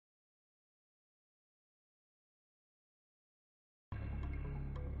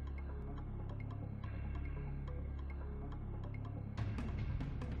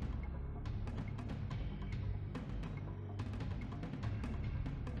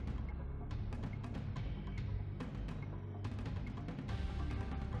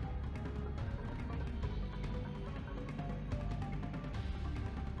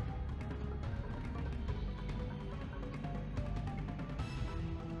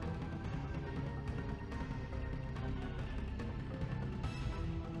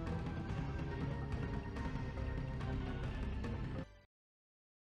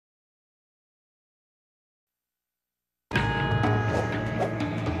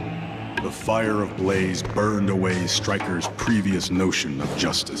the fire of Blaze burned away Stryker's previous notion of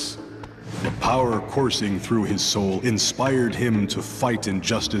justice. The power coursing through his soul inspired him to fight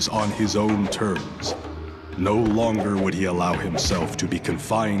injustice on his own terms. No longer would he allow himself to be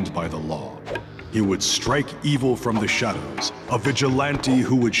confined by the law. He would strike evil from the shadows, a vigilante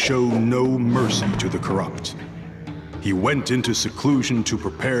who would show no mercy to the corrupt. He went into seclusion to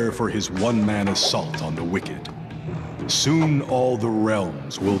prepare for his one-man assault on the wicked. Soon all the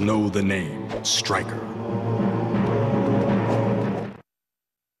realms will know the name Stryker.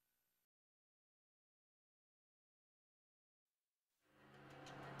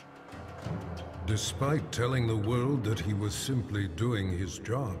 Despite telling the world that he was simply doing his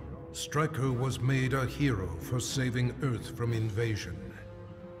job, Stryker was made a hero for saving Earth from invasion.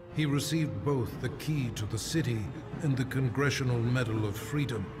 He received both the key to the city and the Congressional Medal of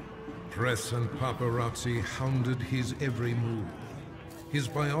Freedom. Press and paparazzi hounded his every move. His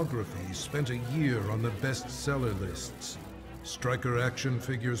biography spent a year on the bestseller lists. Stryker action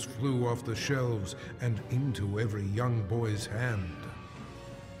figures flew off the shelves and into every young boy's hand.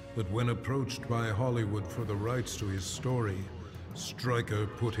 But when approached by Hollywood for the rights to his story, Stryker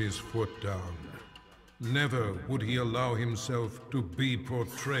put his foot down. Never would he allow himself to be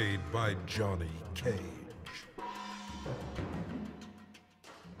portrayed by Johnny Cage.